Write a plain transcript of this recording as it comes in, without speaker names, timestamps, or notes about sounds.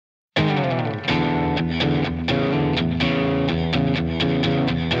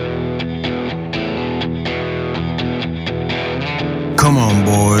Come on,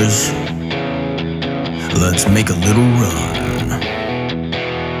 boys, let's make a little run.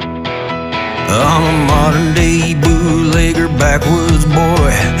 I'm a modern-day bootlegger, backwoods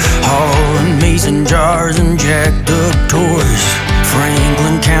boy, hauling mason jars and jacked-up toys.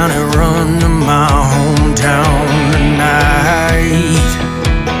 Franklin County run to my hometown tonight.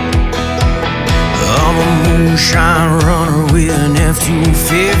 I'm a moonshine runner with an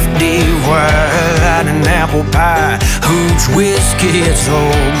F-250, white light and apple pie, hooch whiskey. It's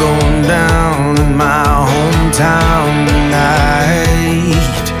all going down in my hometown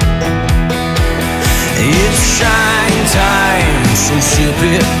tonight. It's shine time, so sip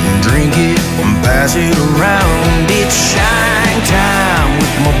it and drink it and pass it around. It's shine time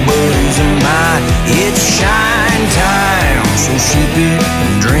with my buddies and mine. It's shine time, so sip it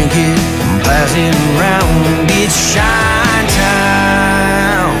and drink it and pass it around. It's shine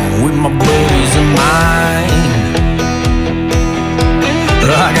time with my buddies and mine.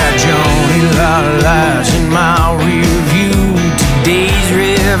 I got Johnny lights in my rear view. Today's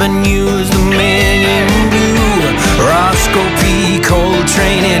revenue is the man in blue. Roscoe P.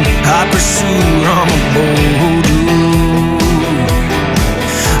 Coltrane in hot pursuit. I'm a Bodoo.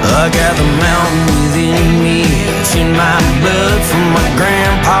 I got the mountain within me, it's in my blood. From my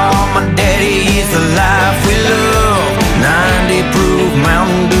grandpa, my daddy, it's the life we love. 90 proof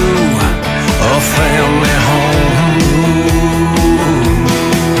Mountain Dew, a family home brew.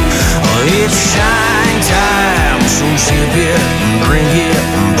 It's shine time, so sip it and drink it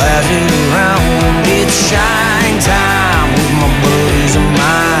and pass it around. It's shine time with my buddies and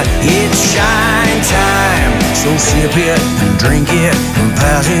mine. It's shine time, so sip it and drink it and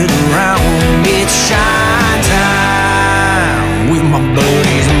pass it around. It's shine time with my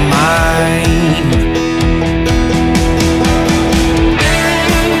buddies and mine.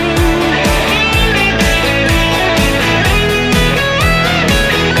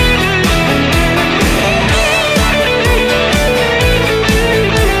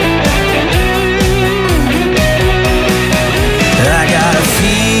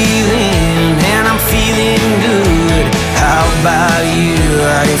 About you,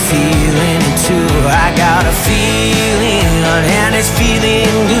 are you feeling it too? I got a feeling, and it's feeling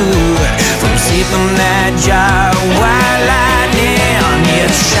good from sipping that jar of white lightning.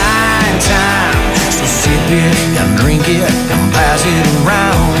 It's shine time, so sip it and drink it and pass it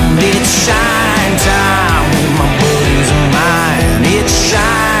around. It's shine time with my buddies and mine. It's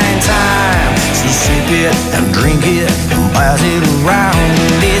shine time, so sip it and drink it and pass it around.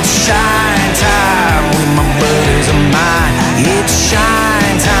 It's shine time with my buddies and mine. It's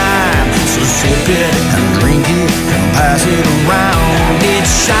shine time, so sip it and drink it and pass it around. It's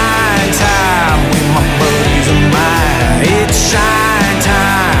shine time with my buddies and mine. It's shine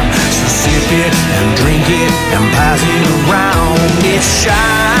time, so sip it and drink it and pass it around. It's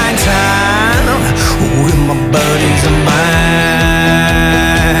shine time with my buddies and mine.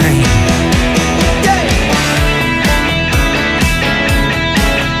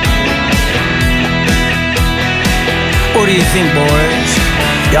 What do you think, boys?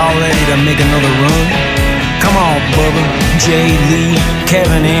 Y'all ready to make another run? Come on, Bubba, Jay Lee,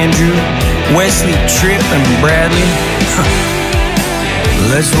 Kevin, Andrew, Wesley, Tripp, and Bradley.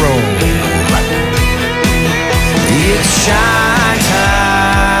 Let's roll.